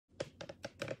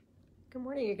Good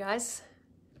morning, you guys.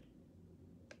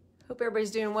 Hope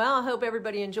everybody's doing well. I hope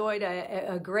everybody enjoyed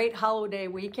a great holiday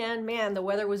weekend. Man, the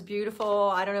weather was beautiful.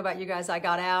 I don't know about you guys. I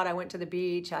got out. I went to the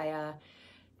beach.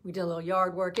 We did a little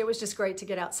yard work. It was just great to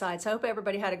get outside. So I hope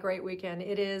everybody had a great weekend.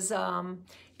 It is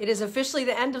officially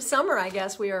the end of summer, I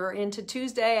guess. We are into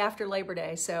Tuesday after Labor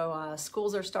Day. So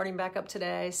schools are starting back up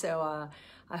today. So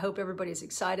I hope everybody's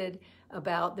excited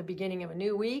about the beginning of a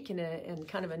new week and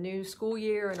kind of a new school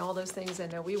year and all those things.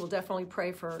 And we will definitely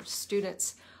pray for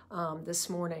students this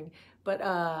morning. But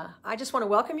I just want to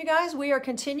welcome you guys. We are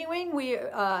continuing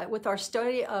with our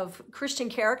study of Christian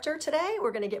character today.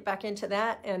 We're going to get back into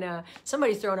that. And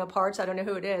somebody's throwing up hearts. I don't know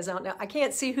who it is. I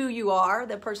can't see who you are,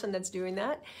 the person that's doing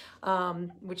that,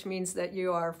 which means that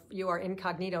you are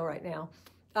incognito right now.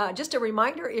 Just a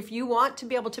reminder, if you want to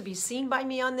be able to be seen by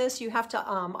me on this, you have to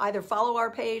either follow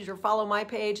our page or follow my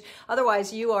page.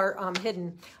 Otherwise, you are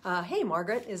hidden. Hey,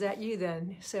 Margaret, is that you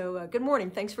then? So good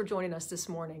morning. Thanks for joining us this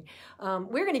morning.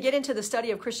 We're going to get into the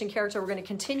study of Christian character. We're going to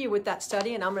continue with that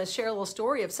study, and I'm going to share a little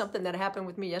story of something that happened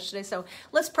with me yesterday. So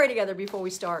let's pray together before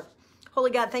we start. Holy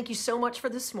God, thank you so much for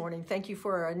this morning. Thank you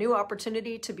for a new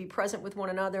opportunity to be present with one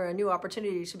another, a new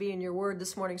opportunity to be in your word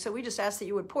this morning. So we just ask that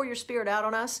you would pour your spirit out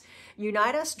on us,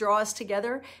 unite us, draw us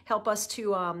together, help us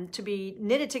to be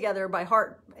knitted together by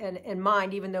heart and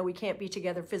mind, even though we can't be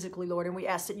together physically, Lord. And we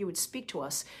ask that you would speak to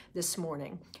us this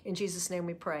morning. In Jesus' name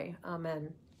we pray.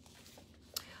 Amen.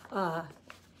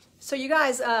 So you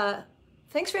guys,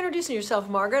 thanks for introducing yourself,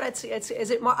 Margaret.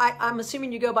 I'm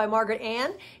assuming you go by Margaret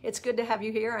Ann. It's good to have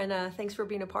you here, and thanks for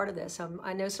being a part of this.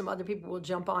 I know some other people will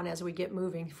jump on as we get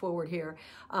moving forward here.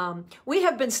 We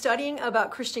have been studying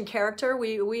about Christian character.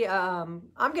 I'm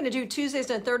going to do Tuesdays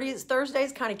and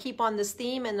Thursdays, kind of keep on this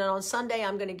theme, and then on Sunday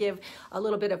I'm going to give a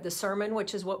little bit of the sermon,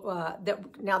 which is what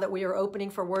now that we are opening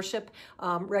for worship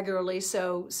regularly,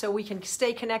 so we can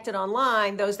stay connected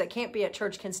online. Those that can't be at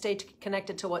church can stay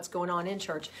connected to what's going on in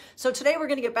church. So today we're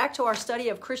going to get back to our study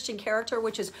of Christian character,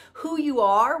 which is who you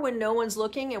are when no one's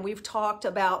looking. And we've talked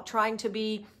about trying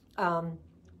to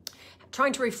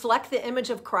reflect the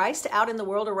image of Christ out in the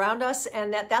world around us,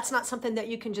 and that's not something that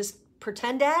you can just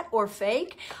pretend at or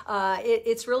fake.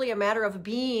 It's really a matter of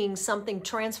being something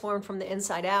transformed from the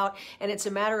inside out, and it's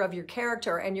a matter of your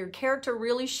character, and your character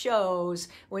really shows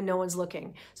when no one's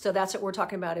looking. So that's what we're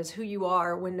talking about, is who you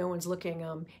are when no one's looking.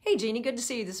 Hey Jeannie, good to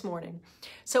see you this morning.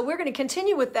 So we're going to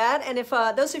continue with that, and if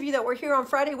those of you that were here on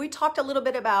Friday, we talked a little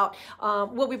bit about,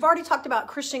 we've already talked about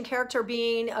Christian character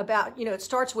being about, it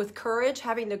starts with courage,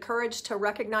 having the courage to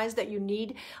recognize that you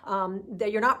need,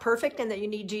 that you're not perfect and that you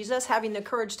need Jesus, having the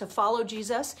courage to follow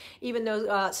Jesus, even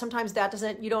though sometimes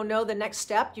you don't know the next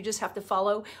step. You just have to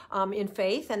follow in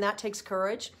faith, and that takes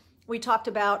courage. We talked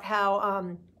about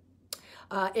how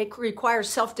it requires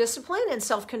self-discipline and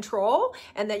self-control,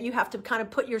 and that you have to kind of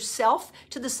put yourself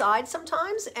to the side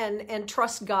sometimes and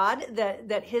trust God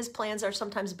that his plans are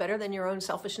sometimes better than your own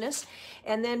selfishness.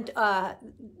 And then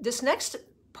this next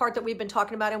part that we've been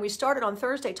talking about, and we started on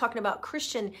Thursday talking about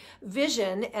Christian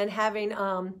vision and having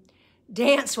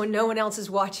dance when no one else is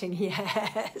watching.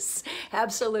 Yes,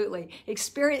 absolutely.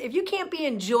 Experience. If you can't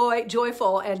be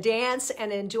joyful and dance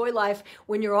and enjoy life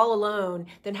when you're all alone,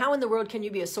 then how in the world can you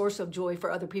be a source of joy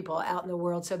for other people out in the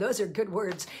world? So those are good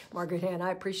words, Margaret Ann.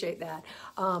 I appreciate that.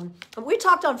 We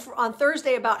talked on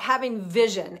Thursday about having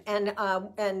vision, and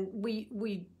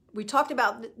we talked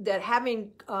about that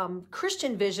having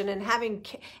Christian vision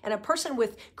and a person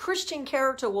with Christian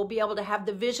character will be able to have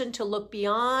the vision to look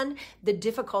beyond the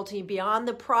difficulty, beyond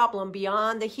the problem,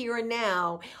 beyond the here and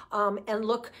now, and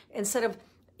look instead of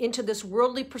into this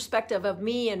worldly perspective of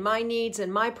me and my needs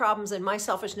and my problems and my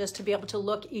selfishness, to be able to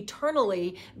look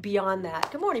eternally beyond that.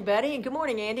 Good morning, Betty, and good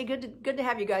morning, Andy. Good to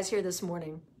have you guys here this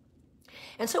morning.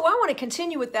 And so I want to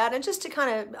continue with that, and just to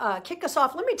kind of kick us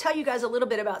off, let me tell you guys a little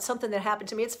bit about something that happened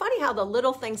to me. It's funny how the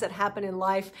little things that happen in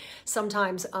life,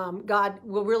 sometimes God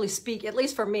will really speak. At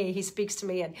least for me, he speaks to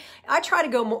me. And I try to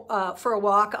go for a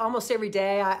walk almost every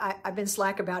day. I've been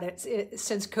slack about it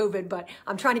since COVID, but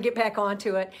I'm trying to get back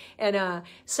onto it. And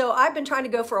so I've been trying to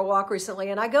go for a walk recently,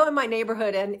 and I go in my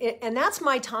neighborhood, and that's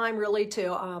my time really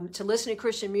to listen to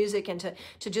Christian music and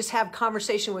to just have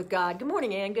conversation with God. Good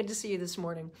morning, Ann. Good to see you this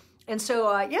morning. And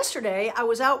so yesterday I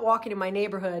was out walking in my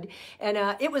neighborhood, and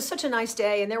it was such a nice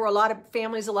day, and there were a lot of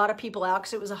families, a lot of people out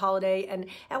because it was a holiday. And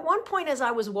at one point as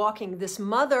I was walking, this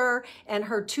mother and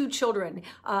her two children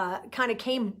kind of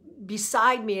came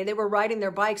beside me, and they were riding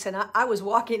their bikes, and I was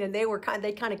walking, and they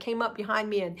kind of came up behind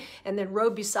me and then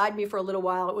rode beside me for a little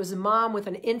while. It was a mom with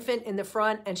an infant in the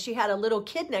front, and she had a little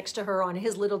kid next to her on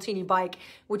his little teeny bike,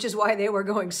 which is why they were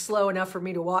going slow enough for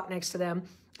me to walk next to them.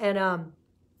 And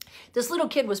This little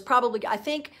kid was probably, I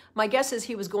think, my guess is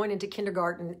he was going into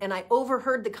kindergarten, and I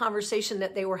overheard the conversation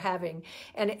that they were having.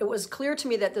 And it was clear to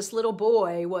me that this little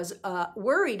boy was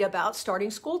worried about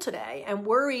starting school today, and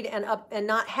worried and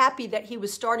not happy that he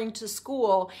was starting to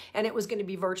school and it was going to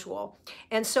be virtual.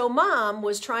 And so mom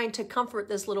was trying to comfort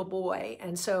this little boy.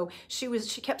 And so she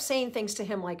kept saying things to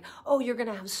him like, oh, you're going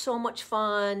to have so much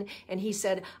fun. And he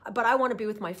said, but I want to be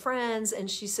with my friends. And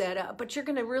she said, but you're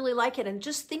going to really like it. And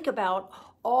just think about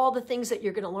all the things that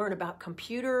you're going to learn about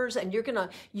computers, and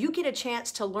you get a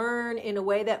chance to learn in a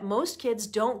way that most kids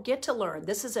don't get to learn.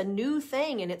 This is a new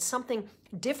thing, and it's something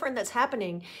different that's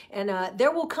happening. And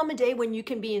there will come a day when you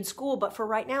can be in school, but for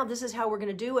right now, this is how we're going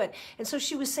to do it. And so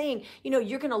she was saying,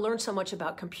 you're going to learn so much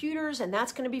about computers, and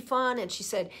that's going to be fun. And she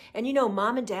said, and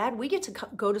mom and dad, we get to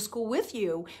go to school with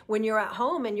you when you're at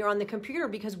home and you're on the computer,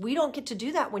 because we don't get to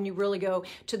do that when you really go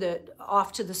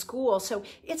off to the school. So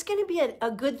it's going to be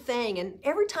a good thing. And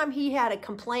every time he had a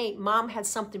complaint, mom had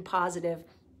something positive.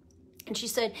 And she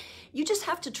said, you just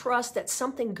have to trust that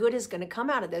something good is going to come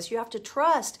out of this. You have to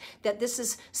trust that this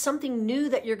is something new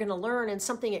that you're going to learn and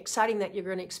something exciting that you're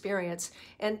going to experience.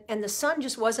 And the son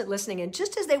just wasn't listening. And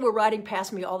just as they were riding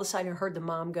past me, all of a sudden I heard the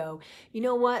mom go, you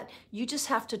know what? You just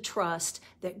have to trust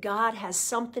that God has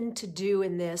something to do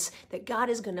in this, that God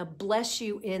is going to bless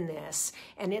you in this.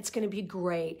 And it's going to be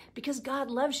great because God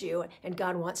loves you and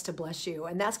God wants to bless you.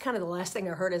 And that's kind of the last thing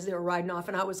I heard as they were riding off.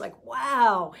 And I was like,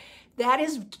 wow. That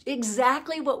is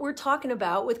exactly what we're talking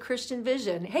about with Christian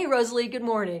Vision. Hey, Rosalie, good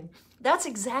morning. That's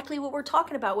exactly what we're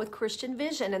talking about with Christian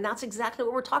Vision. And that's exactly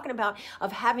what we're talking about,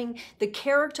 of having the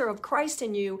character of Christ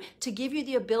in you to give you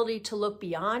the ability to look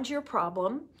beyond your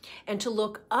problem and to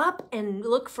look up and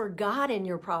look for God in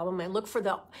your problem and look for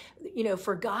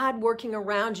for God working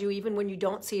around you even when you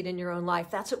don't see it in your own life.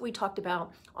 That's what we talked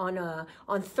about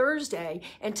on Thursday.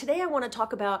 And today I want to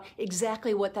talk about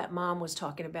exactly what that mom was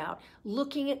talking about,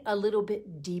 looking at a little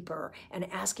bit deeper and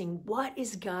asking, what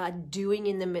is God doing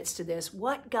in the midst of this?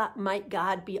 What might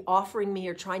God be offering me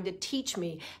or trying to teach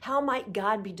me? How might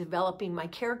God be developing my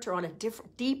character on a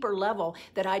deeper level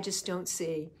that I just don't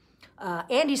see?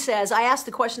 Andy says, I asked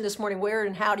the question this morning, where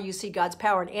and how do you see God's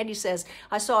power? And Andy says,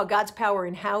 I saw God's power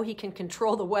in how he can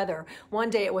control the weather. One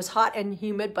day it was hot and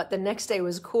humid, but the next day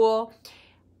was cool.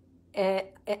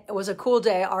 It was a cool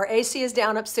day. Our AC is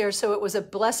down upstairs, so it was a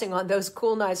blessing on those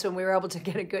cool nights when we were able to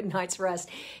get a good night's rest.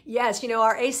 Yes,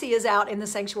 our AC is out in the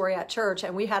sanctuary at church,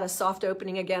 and we had a soft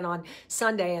opening again on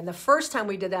Sunday. And the first time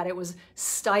we did that, it was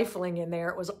stifling in there.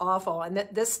 It was awful. And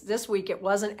this week, it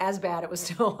wasn't as bad. It was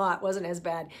still hot. It wasn't as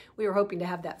bad. We were hoping to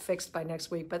have that fixed by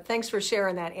next week. But thanks for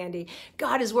sharing that, Andy.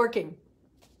 God is working.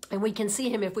 And we can see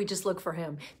him if we just look for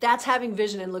him. That's having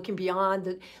vision and looking beyond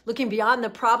the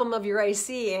problem of your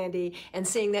AC, Andy, and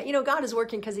seeing that, God is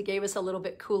working because he gave us a little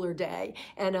bit cooler day,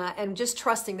 and just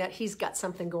trusting that he's got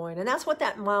something going. And that's what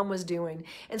that mom was doing.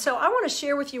 And so I want to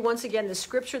share with you once again the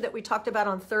scripture that we talked about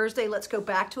on Thursday. Let's go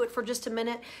back to it for just a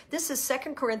minute. This is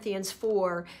 2 Corinthians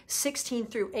 4, 16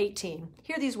 through 18.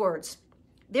 Hear these words.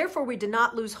 Therefore, we do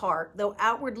not lose heart, though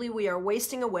outwardly we are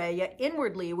wasting away, yet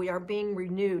inwardly we are being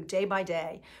renewed day by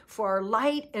day. For our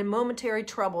light and momentary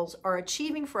troubles are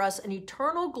achieving for us an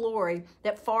eternal glory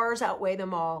that far outweighs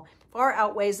them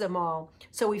all.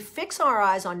 So we fix our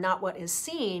eyes on not what is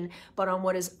seen, but on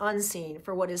what is unseen.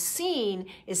 For what is seen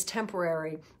is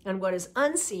temporary, and what is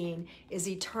unseen is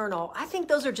eternal. I think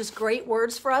those are just great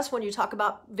words for us when you talk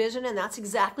about vision, and that's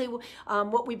exactly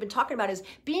what we've been talking about, is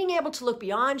being able to look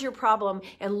beyond your problem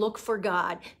and look for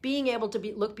God. Being able to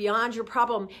look beyond your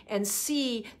problem and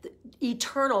see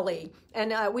eternally.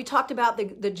 And we talked about the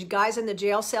guys in the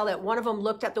jail cell, that one of them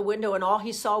looked at the window and all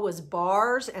he saw was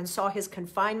bars and saw his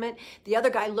confinement. The other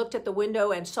guy looked at the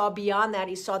window and saw beyond that.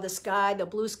 He saw the sky, the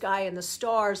blue sky and the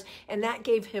stars, and that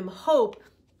gave him hope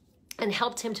and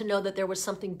helped him to know that there was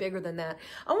something bigger than that.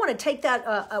 I want to take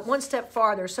that one step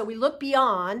farther. So we look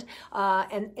beyond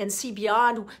and see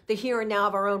beyond the here and now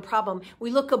of our own problem. We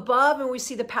look above and we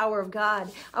see the power of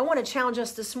God. I want to challenge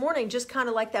us this morning, just kind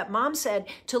of like that mom said,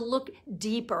 to look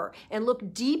deeper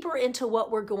into what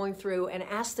we're going through and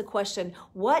ask the question,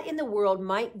 what in the world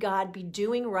might God be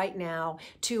doing right now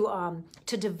to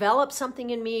develop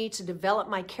something in me, to develop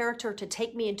my character, to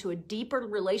take me into a deeper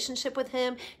relationship with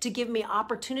him, to give me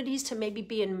opportunities to maybe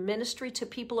be in ministry to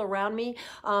people around me,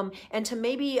 and to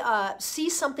maybe see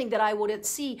something that I wouldn't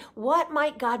see. What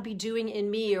might God be doing in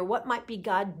me, or what might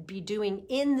God be doing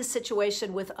in the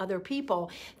situation with other people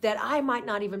that I might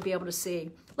not even be able to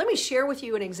see? Let me share with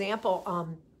you an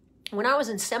example when I was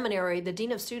in seminary, the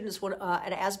dean of students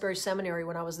at Asbury Seminary,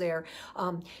 when I was there,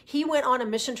 he went on a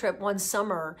mission trip one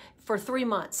summer for 3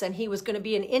 months, and he was going to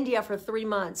be in India for 3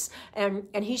 months. And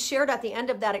he shared at the end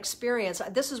of that experience,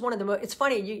 this is one of the most, it's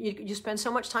funny, you spend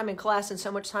so much time in class and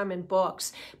so much time in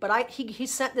books, but he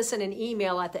sent this in an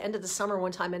email at the end of the summer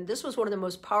one time, and this was one of the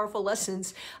most powerful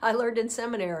lessons I learned in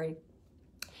seminary.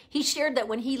 He shared that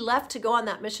when he left to go on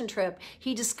that mission trip,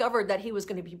 he discovered that he was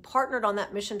going to be partnered on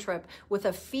that mission trip with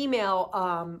a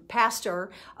female pastor,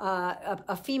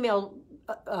 a female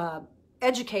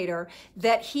educator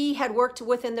that he had worked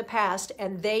with in the past,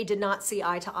 and they did not see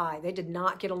eye to eye. They did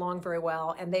not get along very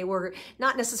well, and they were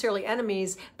not necessarily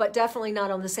enemies, but definitely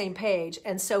not on the same page.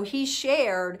 And so he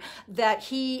shared that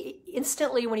he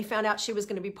instantly, when he found out she was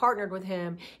going to be partnered with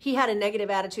him, he had a negative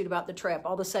attitude about the trip.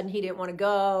 All of a sudden, he didn't want to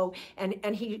go,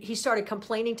 and he started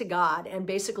complaining to God and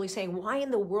basically saying, why in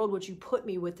the world would you put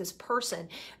me with this person?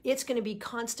 It's going to be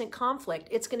constant conflict.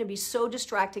 It's going to be so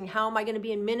distracting. How am I going to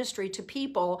be in ministry to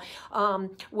people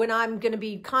when I'm going to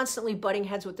be constantly butting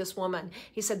heads with this woman?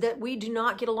 He said that we do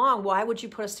not get along. Why would you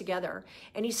put us together?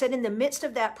 And he said in the midst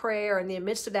of that prayer, in the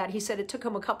midst of that, he said it took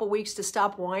him a couple weeks to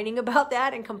stop whining about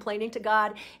that and complaining to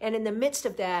God. And in the midst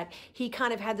of that, he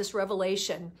kind of had this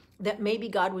revelation that maybe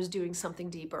God was doing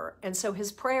something deeper. And so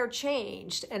his prayer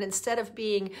changed. And instead of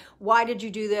being, why did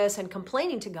you do this, and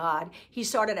complaining to God, he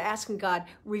started asking God,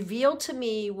 reveal to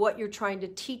me what you're trying to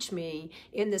teach me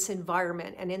in this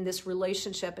environment and in this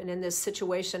relationship and in this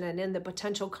situation and in the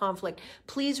potential conflict.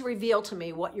 Please reveal to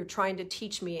me what you're trying to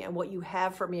teach me and what you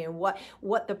have for me and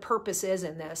what the purpose is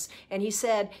in this. And he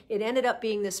said it ended up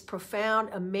being this profound,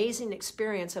 amazing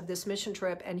experience of this mission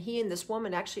trip. And he and this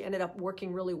woman actually ended up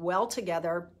working really well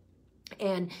together.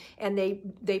 And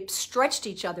they stretched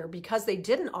each other because they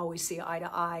didn't always see eye to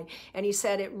eye. And he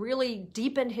said it really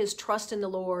deepened his trust in the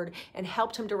Lord and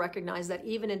helped him to recognize that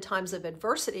even in times of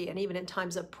adversity and even in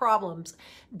times of problems,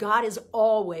 God is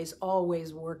always,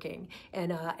 always working.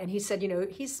 And he said, you know,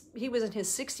 he was in his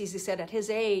 60s. He said at his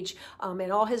age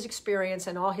and all his experience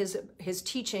and all his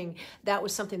teaching, that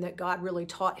was something that God really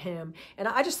taught him. And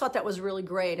I just thought that was really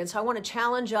great. And so I want to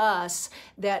challenge us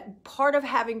that part of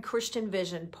having Christian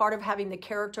vision, part of having the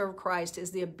character of Christ, is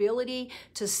the ability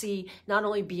to see not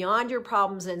only beyond your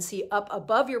problems and see up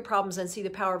above your problems and see the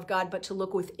power of God, but to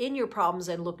look within your problems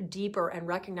and look deeper and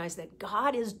recognize that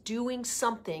God is doing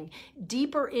something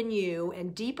deeper in you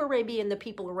and deeper maybe in the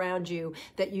people around you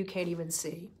that you can't even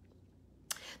see.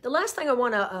 The last thing I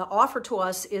want to offer to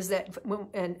us is that,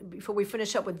 and before we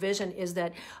finish up with vision, is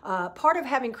that part of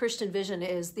having Christian vision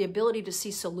is the ability to see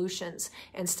solutions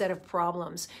instead of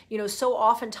problems. You know, so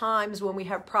oftentimes when we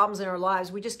have problems in our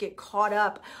lives, we just get caught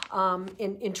up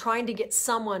in trying to get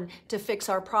someone to fix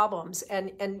our problems.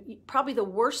 And probably the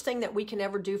worst thing that we can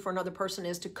ever do for another person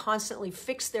is to constantly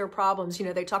fix their problems. You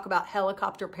know, they talk about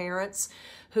helicopter parents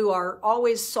who are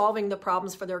always solving the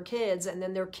problems for their kids, and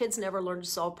then their kids never learn to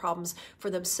solve problems for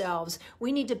themselves.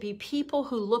 We need to be people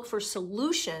who look for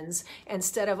solutions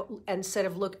instead of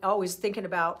always thinking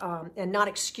about and not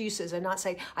excuses, and not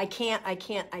say, I can't.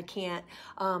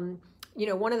 You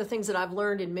know, one of the things that I've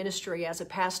learned in ministry as a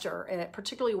pastor,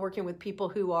 particularly working with people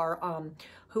who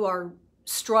are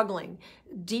struggling,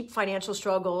 deep financial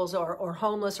struggles or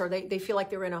homeless, or they feel like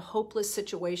they're in a hopeless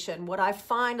situation. What I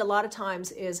find a lot of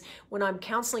times is when I'm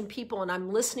counseling people and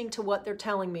I'm listening to what they're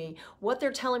telling me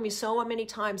so many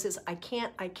times is, I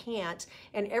can't.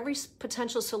 And every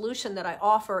potential solution that I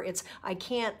offer, it's, I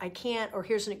can't, or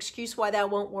here's an excuse why that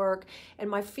won't work. And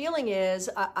my feeling is,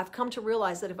 I've come to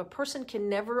realize that if a person can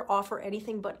never offer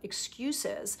anything but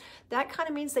excuses, that kind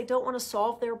of means they don't want to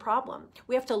solve their problem.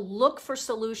 We have to look for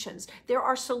solutions. There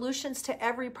are solutions to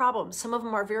every problem. Some of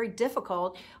them are very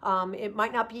difficult. It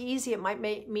might not be easy. It might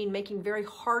mean making very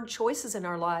hard choices in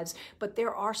our lives, but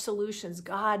there are solutions.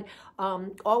 God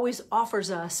always offers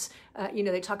us, you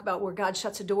know, they talk about where God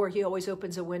shuts a door, he always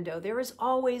opens a window. There is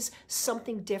always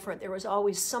something different. There is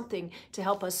always something to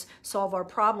help us solve our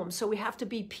problems. So we have to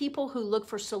be people who look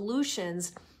for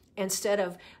solutions instead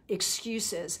of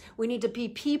excuses. We need to be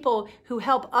people who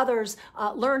help others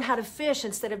learn how to fish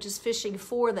instead of just fishing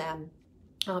for them.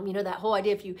 You know, that whole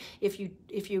idea, if you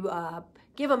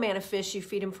give a man a fish, you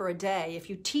feed him for a day. If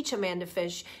you teach a man to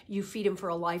fish, you feed him for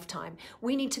a lifetime.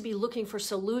 We need to be looking for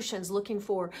solutions, looking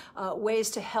for ways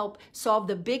to help solve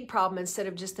the big problem instead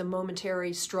of just a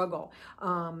momentary struggle.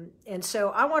 And so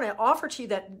I want to offer to you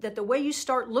that the way you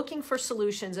start looking for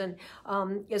solutions, and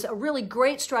is a really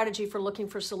great strategy for looking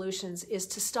for solutions, is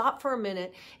to stop for a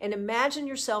minute and imagine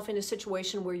yourself in a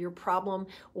situation where your problem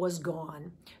was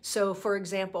gone. So for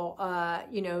example,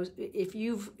 you know, if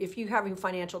you're having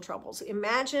financial troubles,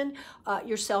 imagine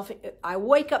yourself, I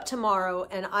wake up tomorrow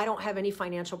and I don't have any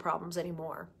financial problems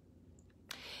anymore.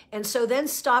 And so then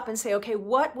stop and say, okay,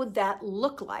 what would that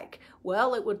look like?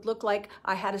 Well, it would look like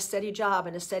I had a steady job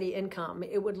and a steady income.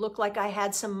 It would look like I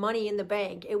had some money in the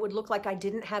bank. It would look like I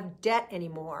didn't have debt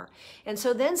anymore. And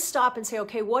so then stop and say,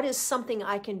 okay, what is something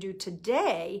I can do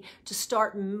today to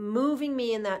start moving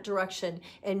me in that direction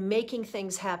and making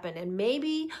things happen? And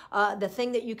maybe the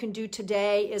thing that you can do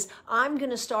today is I'm going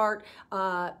to start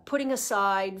putting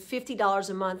aside $50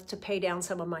 a month to pay down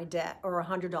some of my debt, or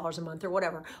 $100 a month or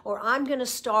whatever. Or I'm going to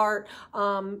start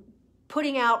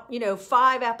putting out,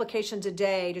 5 applications a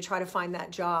day to try to find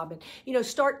that job, and,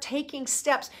 start taking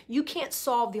steps. You can't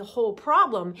solve the whole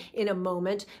problem in a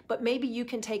moment, but maybe you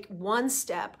can take 1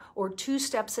 step or 2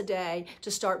 steps a day to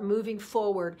start moving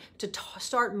forward, to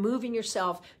start moving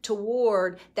yourself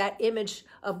toward that image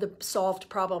of the solved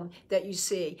problem that you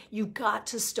see. You've got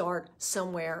to start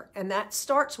somewhere, and that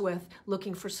starts with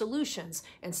looking for solutions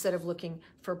instead of looking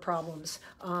for problems.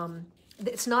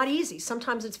 It's not easy.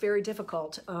 Sometimes it's very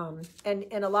difficult. And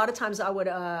a lot of times I want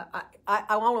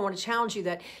to challenge you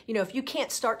that, if you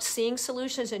can't start seeing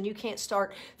solutions and you can't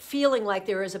start feeling like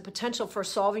there is a potential for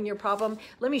solving your problem,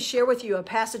 let me share with you a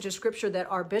passage of scripture that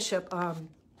our bishop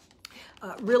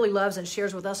really loves and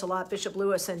shares with us a lot, Bishop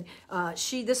Lewis. And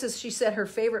she said her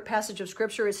favorite passage of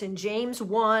scripture is in James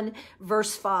 1,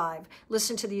 verse 5.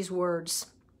 Listen to these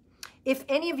words. If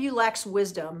any of you lacks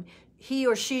wisdom, he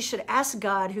or she should ask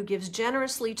God, who gives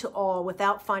generously to all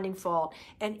without finding fault,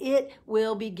 and it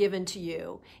will be given to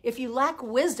you. If you lack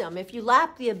wisdom, if you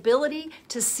lack the ability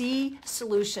to see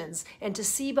solutions and to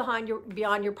see beyond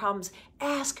your problems,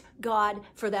 ask God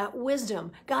for that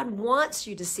wisdom. God wants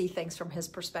you to see things from his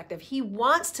perspective. He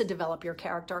wants to develop your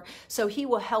character, so he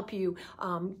will help you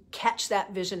catch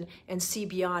that vision and see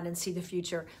beyond and see the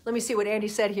future. Let me see what Andy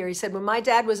said here. He said, when my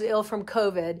dad was ill from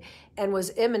COVID and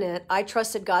was imminent, I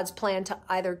trusted God's plan to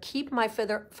either keep my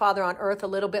father on earth a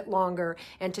little bit longer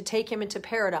and to take him into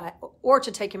paradise, or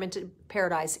to take him into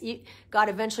paradise. God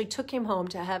eventually took him home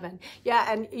to heaven.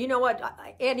 Yeah, and you know what,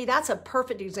 Andy, that's a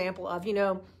perfect example of,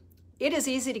 it is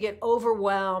easy to get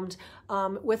overwhelmed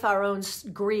with our own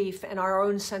grief and our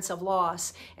own sense of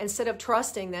loss, instead of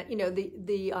trusting that,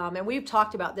 and we've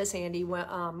talked about this, Andy,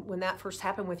 when that first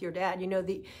happened with your dad,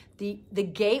 the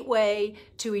gateway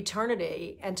to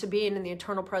eternity and to being in the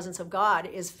eternal presence of God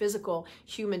is physical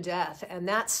human death. And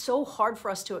that's so hard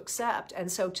for us to accept.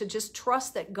 And so to just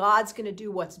trust that God's going to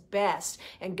do what's best,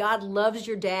 and God loves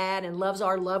your dad and loves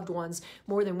our loved ones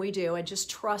more than we do, and just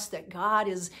trust that God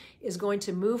is going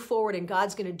to move forward and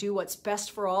God's going to do what's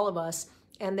best for all of us.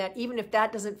 And that even if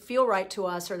that doesn't feel right to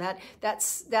us, or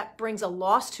that brings a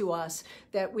loss to us,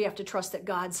 that we have to trust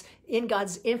that in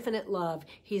God's infinite love,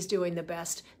 he's doing the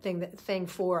best thing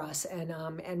for us.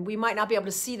 And we might not be able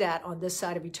to see that on this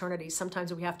side of eternity.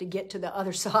 Sometimes we have to get to the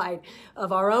other side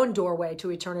of our own doorway to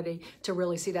eternity to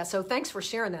really see that. So thanks for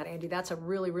sharing that, Andy. That's a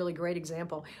really, really great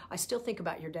example. I still think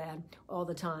about your dad all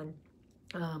the time.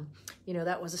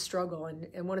 That was a struggle,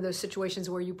 and one of those situations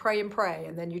where you pray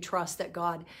and then you trust that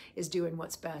God is doing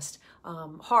what's best.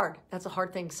 Hard. That's a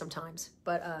hard thing sometimes.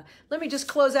 But let me just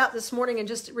close out this morning and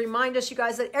just remind us, you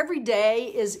guys, that every day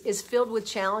is filled with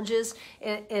challenges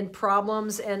and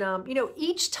problems. And,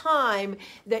 each time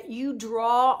that you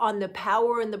draw on the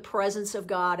power and the presence of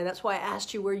God, and that's why I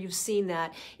asked you where you've seen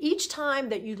that, each time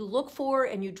that you look for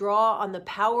and you draw on the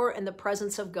power and the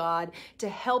presence of God to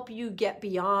help you get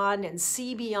beyond and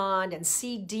see beyond and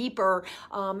see deeper,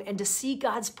 and to see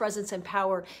God's presence and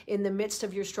power in the midst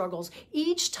of your struggles,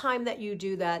 each time that you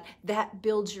do that, that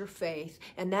builds your faith,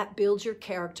 and that builds your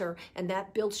character, and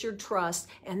that builds your trust,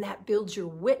 and that builds your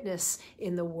witness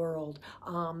in the world.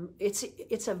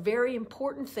 It's a very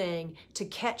important thing to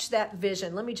catch that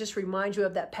vision. Let me just remind you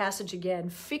of that passage again.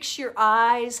 Fix your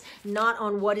eyes not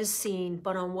on what is seen,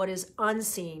 but on what is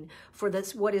unseen. For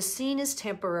what is seen is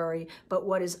temporary, but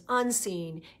what is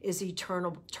unseen is eternal.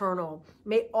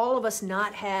 May all of us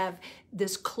not have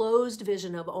this closed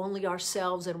vision of only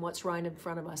ourselves and what's right in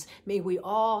front of us. May we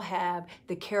all have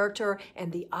the character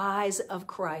and the eyes of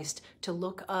Christ to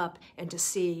look up and to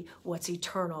see what's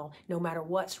eternal, no matter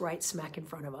what's right smack in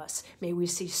front of us. May we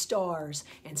see stars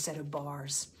instead of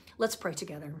bars. Let's pray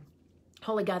together.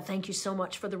 Holy God, thank you so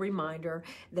much for the reminder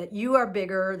that you are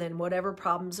bigger than whatever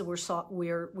problems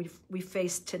we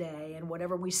face today, and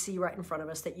whatever we see right in front of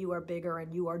us, that you are bigger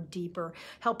and you are deeper.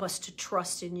 Help us to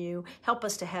trust in you. Help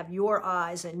us to have your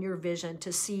eyes and your vision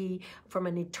to see from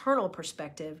an eternal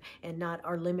perspective and not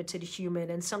our limited human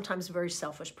and sometimes very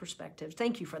selfish perspective.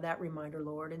 Thank you for that reminder,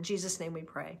 Lord. In Jesus' name we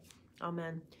pray.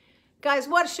 Amen. Guys,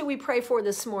 what should we pray for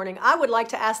this morning? I would like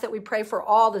to ask that we pray for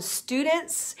all the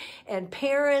students and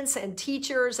parents and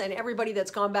teachers and everybody that's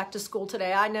gone back to school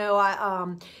today. I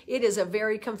know it is a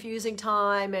very confusing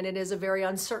time, and it is a very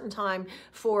uncertain time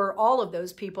for all of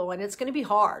those people, and it's going to be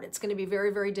hard. It's going to be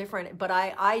very, very different. But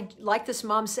I, like this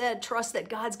mom said, trust that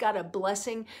God's got a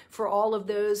blessing for all of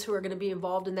those who are going to be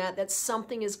involved in that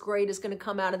something is great is going to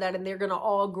come out of that, and they're going to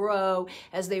all grow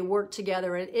as they work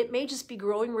together. And it may just be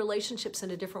growing relationships in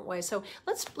a different way. So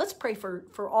let's pray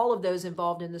for all of those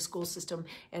involved in the school system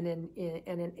and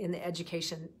in the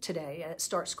education today,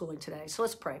 start schooling today. So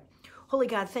let's pray. Holy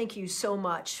God, thank you so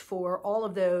much for all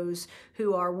of those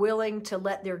who are willing to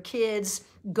let their kids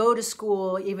go to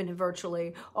school, even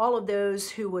virtually. All of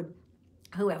those who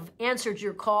have answered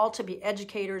your call to be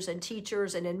educators and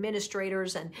teachers and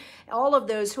administrators, and all of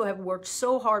those who have worked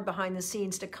so hard behind the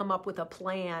scenes to come up with a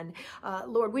plan.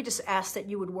 Lord, we just ask that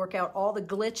you would work out all the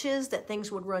glitches, that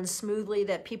things would run smoothly,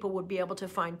 that people would be able to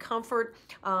find comfort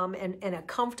and a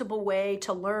comfortable way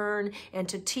to learn and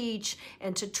to teach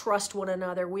and to trust one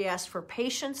another. We ask for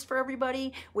patience for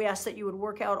everybody. We ask that you would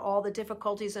work out all the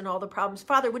difficulties and all the problems.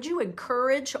 Father, would you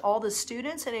encourage all the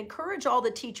students and encourage all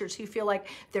the teachers who feel like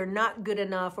they're not good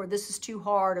enough, or this is too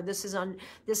hard, or this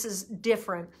is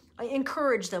different.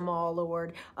 Encourage them all,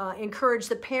 Lord. Encourage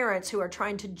the parents who are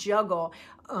trying to juggle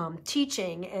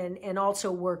teaching and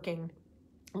also working.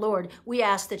 Lord, we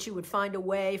ask that you would find a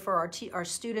way for our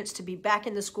students to be back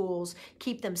in the schools,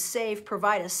 keep them safe,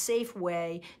 provide a safe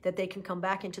way that they can come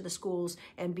back into the schools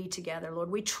and be together. Lord,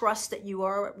 we trust that you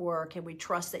are at work, and we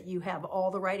trust that you have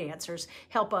all the right answers.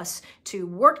 Help us to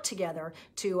work together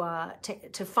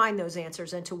to find those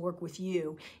answers and to work with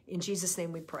you. In Jesus'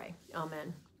 name we pray.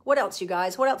 Amen. What else, you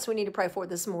guys? What else do we need to pray for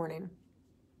this morning?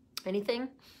 Anything?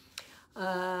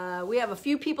 We have a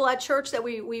few people at church that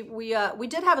we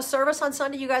did have a service on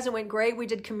Sunday, you guys. It went great. We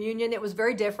did communion. It was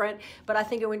very different, but I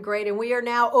think it went great. And we are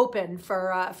now open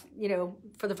for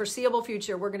for the foreseeable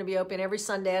future. We're going to be open every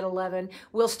Sunday at 11.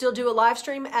 We'll still do a live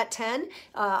stream at 10.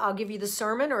 I'll give you the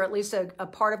sermon, or at least a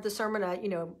part of the sermon,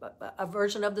 a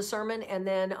version of the sermon, and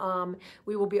then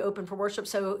we will be open for worship.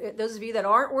 So those of you that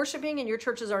aren't worshiping and your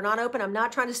churches are not open, I'm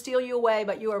not trying to steal you away,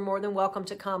 but you are more than welcome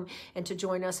to come and to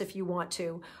join us if you want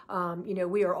to.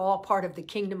 We are all part of the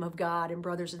kingdom of God and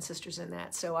brothers and sisters in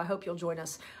that. So I hope you'll join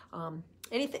us.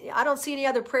 Anything? I don't see any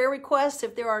other prayer requests.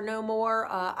 If there are no more,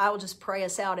 I will just pray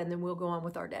us out, and then we'll go on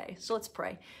with our day. So let's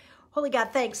pray. Holy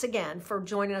God, thanks again for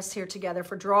joining us here together,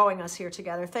 for drawing us here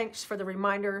together. Thanks for the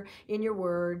reminder in your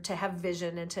word to have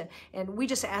vision, and we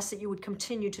just ask that you would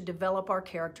continue to develop our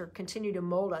character, continue to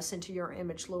mold us into your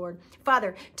image, Lord.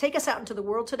 Father, take us out into the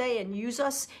world today and use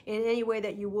us in any way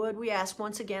that you would. We ask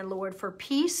once again, Lord, for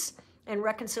peace and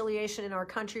reconciliation in our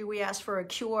country. We ask for a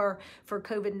cure for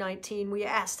COVID-19. We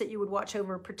ask that you would watch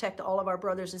over and protect all of our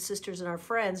brothers and sisters and our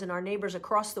friends and our neighbors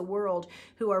across the world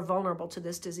who are vulnerable to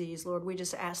this disease. Lord, we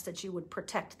just ask that you would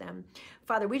protect them.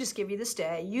 Father, we just give you this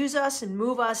day. Use us and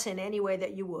move us in any way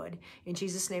that you would. In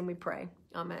Jesus' name we pray.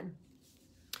 Amen.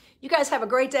 You guys have a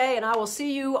great day, and I will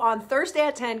see you on Thursday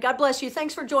at 10. God bless you.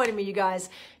 Thanks for joining me, you guys.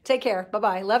 Take care.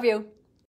 Bye-bye. Love you.